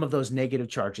 Some of those negative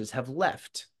charges have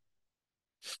left.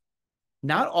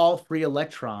 Not all free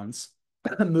electrons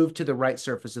move to the right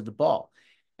surface of the ball.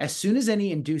 As soon as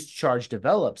any induced charge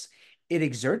develops, it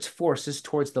exerts forces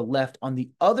towards the left on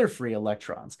the other free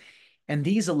electrons. And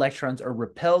these electrons are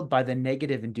repelled by the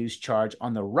negative induced charge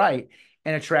on the right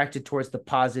and attracted towards the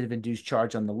positive induced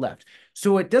charge on the left.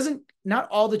 So it doesn't, not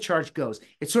all the charge goes.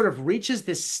 It sort of reaches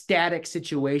this static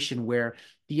situation where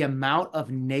the amount of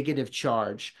negative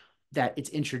charge that it's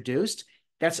introduced,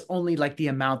 that's only like the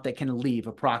amount that can leave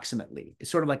approximately. It's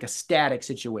sort of like a static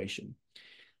situation.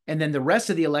 And then the rest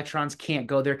of the electrons can't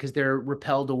go there because they're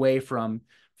repelled away from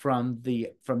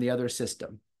the other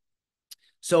system.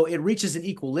 So it reaches an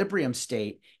equilibrium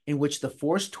state in which the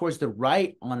force towards the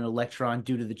right on an electron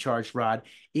due to the charged rod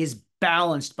is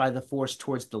balanced by the force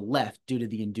towards the left due to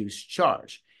the induced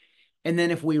charge. And then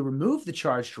if we remove the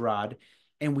charged rod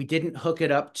and we didn't hook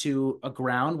it up to a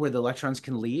ground where the electrons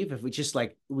can leave, if we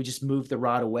just move the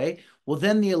rod away, well,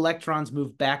 then the electrons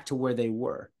move back to where they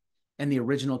were. And the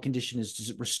original condition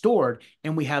is restored,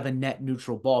 and we have a net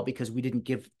neutral ball because we didn't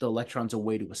give the electrons a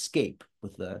way to escape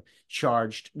with a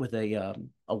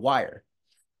wire.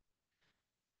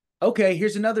 Okay,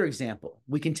 here's another example.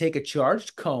 We can take a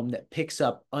charged comb that picks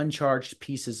up uncharged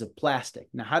pieces of plastic.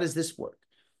 Now, how does this work?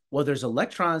 Well, there's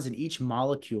electrons in each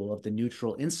molecule of the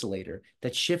neutral insulator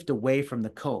that shift away from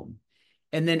the comb.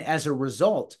 And then as a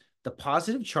result, the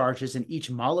positive charges in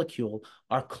each molecule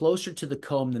are closer to the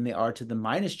comb than they are to the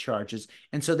minus charges,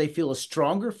 and so they feel a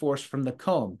stronger force from the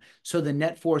comb. So the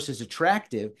net force is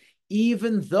attractive,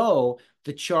 even though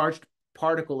the charged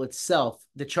particle itself,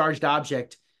 the charged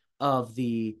object of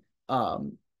the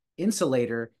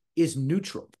insulator, is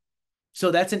neutral.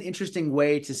 So that's an interesting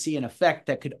way to see an effect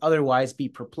that could otherwise be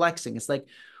perplexing. It's like,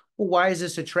 Well, why is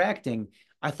this attracting?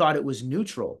 I thought it was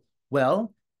neutral.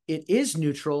 Well, it is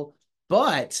neutral,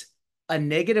 but a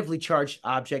negatively charged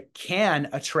object can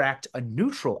attract a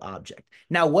neutral object.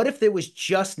 Now, what if there was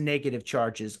just negative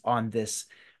charges on this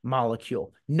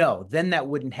molecule? No, then that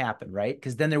wouldn't happen, right?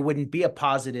 Because then there wouldn't be a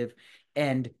positive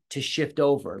end to shift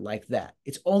over like that.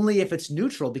 It's only if it's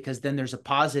neutral, because then there's a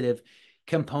positive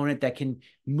component that can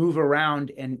move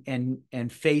around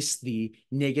and face the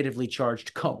negatively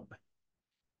charged comb.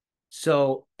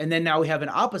 So, and then now we have an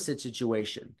opposite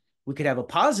situation. We could have a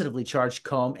positively charged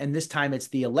comb, and this time it's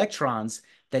the electrons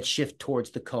that shift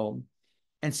towards the comb.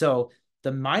 And so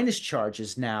the minus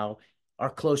charges now are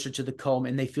closer to the comb,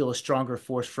 and they feel a stronger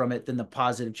force from it than the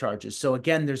positive charges. So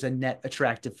again, there's a net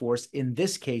attractive force in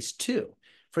this case too,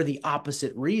 for the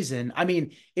opposite reason. I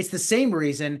mean, it's the same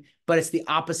reason, but it's the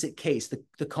opposite case.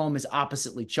 The comb is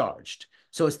oppositely charged.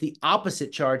 So it's the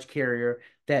opposite charge carrier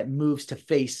that moves to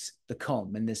face the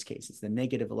comb. In this case, it's the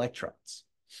negative electrons.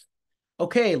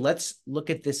 Okay, let's look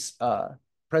at this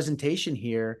presentation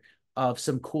here of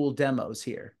some cool demos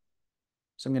here.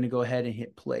 So I'm going to go ahead and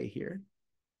hit play here.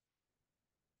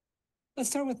 Let's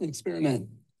start with an experiment.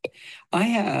 I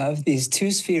have these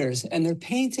two spheres, and they're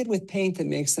painted with paint that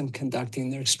makes them conducting.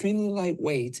 They're extremely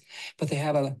lightweight, but they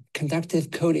have a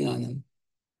conductive coating on them.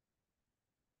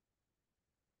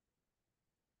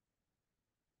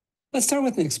 Let's start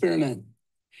with an experiment.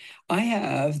 I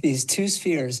have these two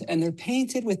spheres, and they're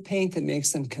painted with paint that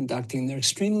makes them conducting. They're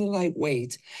extremely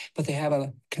lightweight, but they have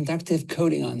a conductive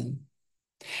coating on them.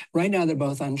 Right now, they're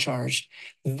both uncharged.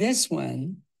 This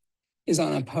one is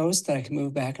on a post that I can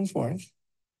move back and forth.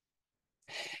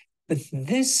 But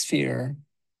this sphere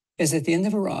is at the end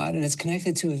of a rod, and it's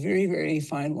connected to a very, very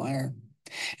fine wire.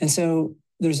 And so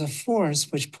there's a force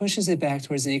which pushes it back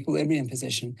towards an equilibrium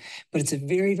position, but it's a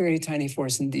very, very tiny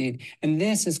force indeed. And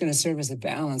this is going to serve as a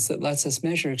balance that lets us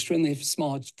measure extremely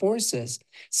small forces,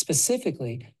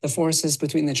 specifically the forces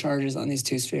between the charges on these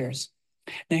two spheres.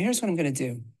 Now, here's what I'm going to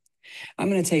do.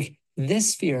 I'm going to take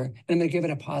this sphere, and I'm going to give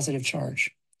it a positive charge.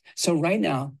 So right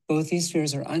now, both these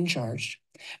spheres are uncharged.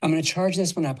 I'm going to charge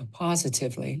this one up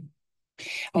positively.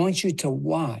 I want you to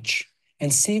watch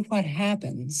and see what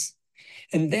happens.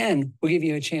 And then we'll give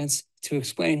you a chance to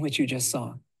explain what you just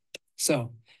saw.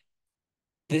 So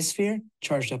this sphere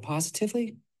charged up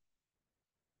positively,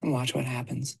 and watch what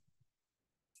happens.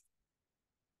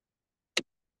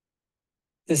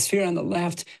 The sphere on the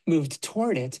left moved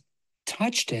toward it,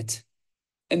 touched it,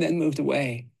 and then moved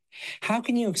away. How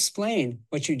can you explain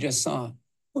what you just saw?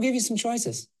 We'll give you some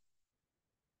choices.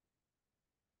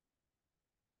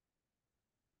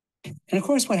 And of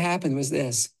course, what happened was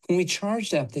this. When we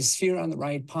charged up the sphere on the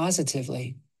right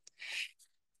positively,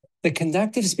 the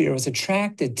conductive sphere was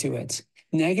attracted to it.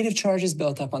 Negative charges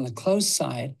built up on the close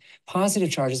side,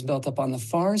 positive charges built up on the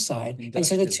far side, and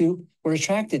so the two were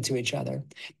attracted to each other.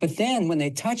 But then when they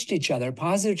touched each other,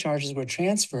 positive charges were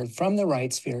transferred from the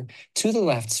right sphere to the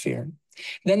left sphere.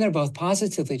 Then they're both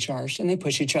positively charged, and they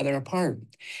push each other apart.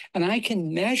 And I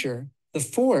can measure the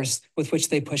force with which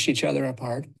they push each other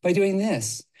apart by doing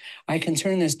this. I can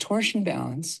turn this torsion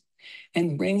balance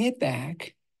and bring it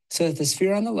back so that the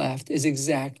sphere on the left is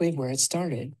exactly where it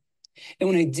started. And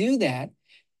when I do that,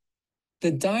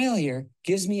 the dial here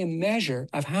gives me a measure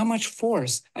of how much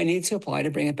force I need to apply to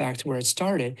bring it back to where it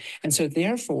started. And so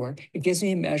therefore, it gives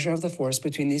me a measure of the force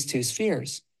between these two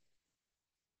spheres.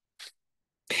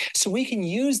 So we can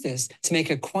use this to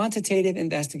make a quantitative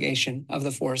investigation of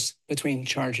the force between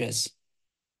charges.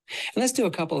 And let's do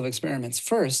a couple of experiments.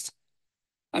 First,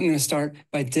 I'm going to start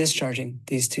by discharging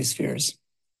these two spheres.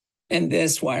 And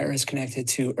this wire is connected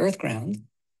to earth ground.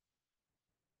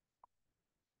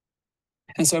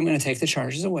 And so I'm going to take the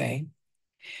charges away.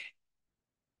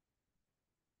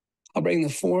 I'll bring the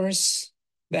force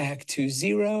back to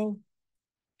 0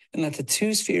 and let the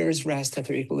two spheres rest at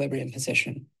their equilibrium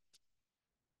position.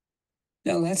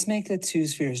 Now let's make the two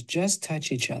spheres just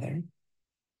touch each other.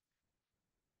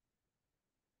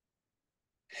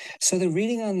 So the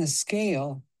reading on the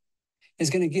scale is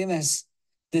going to give us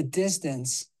the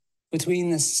distance between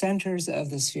the centers of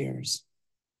the spheres.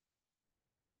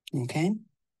 Okay?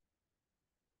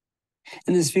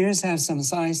 And the spheres have some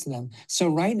size to them. So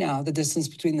right now, the distance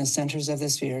between the centers of the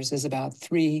spheres is about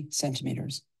 3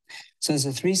 centimeters. So there's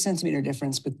a 3 centimeter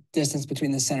distance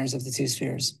between the centers of the two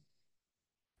spheres.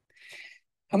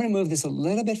 I'm going to move this a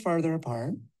little bit farther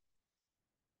apart.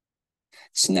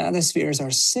 So now the spheres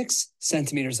are 6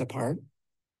 centimeters apart.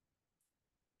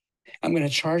 I'm going to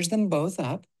charge them both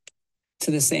up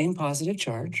to the same positive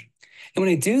charge. And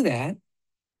when I do that,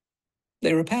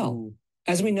 they repel,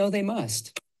 as we know they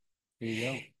must. There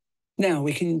you go. Now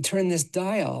we can turn this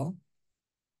dial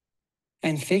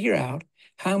and figure out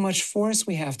how much force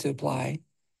we have to apply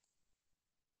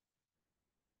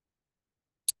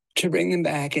to bring them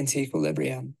back into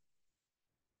equilibrium.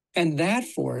 And that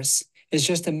force is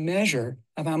just a measure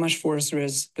of how much force there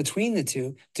is between the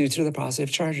two due to the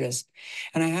positive charges.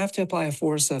 And I have to apply a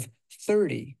force of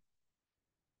 30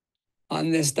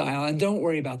 on this dial, and don't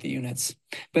worry about the units,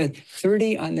 but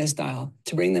 30 on this dial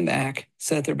to bring them back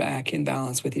so that they're back in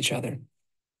balance with each other.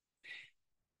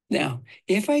 Now,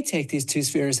 if I take these two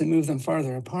spheres and move them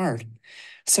farther apart,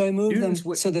 so I move them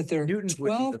so that they're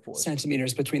 12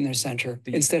 centimeters between their center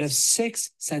instead of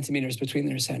 6 centimeters between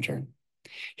their center.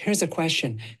 Here's a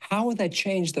question. How would that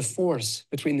change the force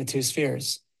between the two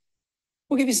spheres?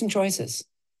 We'll give you some choices.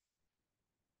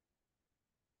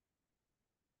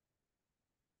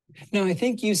 Now, I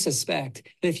think you suspect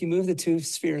that if you move the two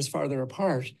spheres farther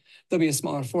apart, there'll be a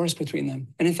smaller force between them.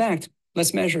 And in fact,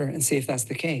 let's measure and see if that's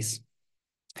the case.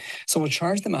 So we'll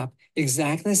charge them up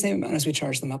exactly the same amount as we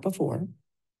charged them up before.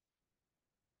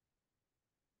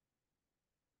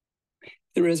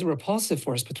 There is a repulsive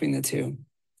force between the two.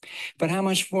 But how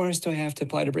much force do I have to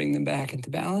apply to bring them back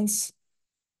into balance?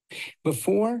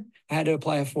 Before, I had to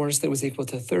apply a force that was equal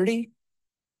to 30.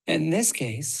 In this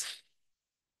case,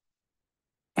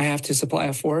 I have to supply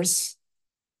a force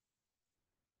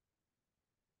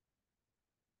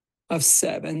of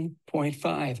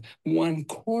 7.5,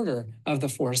 1/4 of the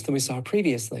force that we saw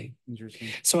previously. Interesting.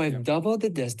 So I've doubled the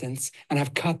distance and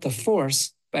I've cut the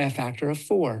force by a factor of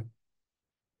 4.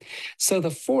 So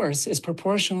the force is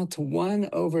proportional to 1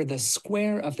 over the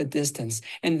square of the distance.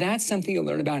 And that's something you'll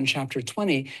learn about in chapter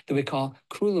 20 that we call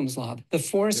Coulomb's law. The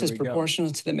force is proportional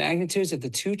to the magnitudes of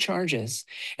the two charges,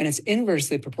 and it's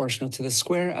inversely proportional to the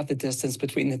square of the distance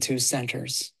between the two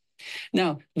centers.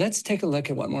 Now, let's take a look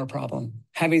at one more problem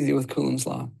having to do with Coulomb's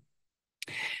law.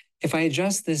 If I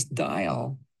adjust this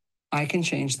dial, I can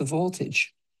change the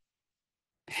voltage.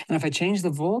 And if I change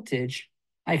the voltage,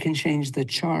 I can change the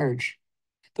charge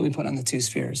that we put on the two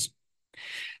spheres.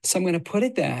 So I'm going to put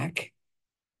it back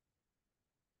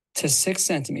to 6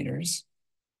 centimeters.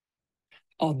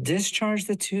 I'll discharge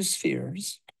the two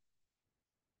spheres.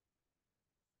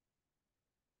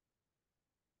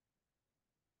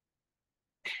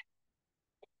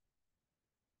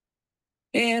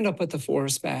 And I'll put the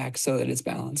force back so that it's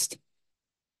balanced.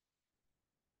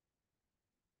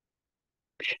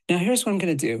 Now here's what I'm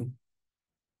going to do.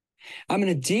 I'm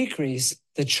going to decrease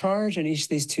the charge on each of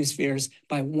these two spheres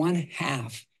by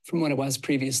 1/2 from what it was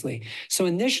previously. So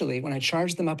initially, when I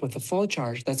charged them up with the full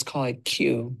charge, let's call it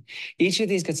Q. Each of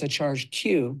these gets a charge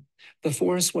Q. The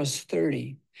force was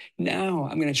 30. Now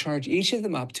I'm going to charge each of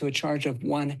them up to a charge of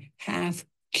 1/2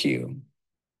 Q.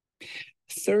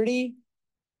 30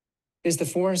 is the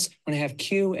force when I have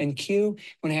Q and Q.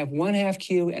 When I have 1/2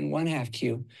 Q and 1/2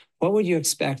 Q, what would you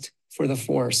expect for the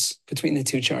force between the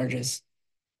two charges?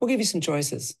 We'll give you some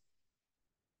choices.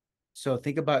 So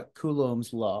think about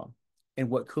Coulomb's law and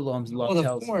what Coulomb's law tells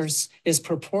us. The force is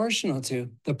proportional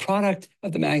to the product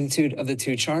of the magnitude of the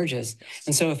two charges.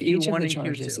 And so if each of the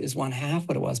charges is 1/2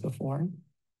 what it was before,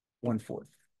 1/4.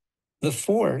 The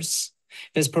force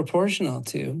is proportional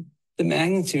to the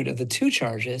magnitude of the two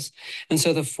charges. And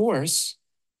so the force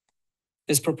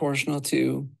is proportional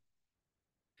to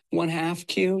 1/2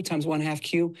 Q times 1/2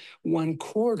 Q,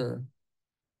 1/4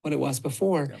 what it was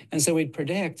before. Yeah. And so we'd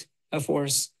predict a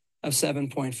force of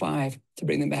 7.5 to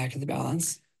bring them back into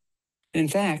balance. In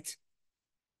fact,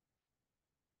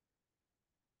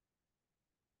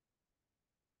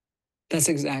 that's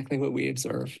exactly what we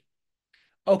observe.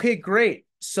 Okay, great.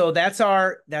 So that's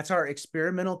our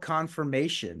experimental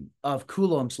confirmation of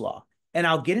Coulomb's law. And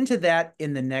I'll get into that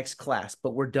in the next class,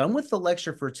 but we're done with the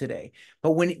lecture for today.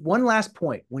 But one last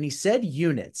point, when he said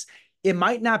units, it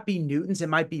might not be newtons, it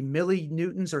might be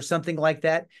millinewtons or something like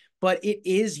that, but it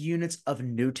is units of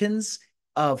newtons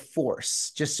of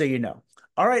force, just so you know.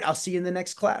 All right, I'll see you in the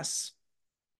next class.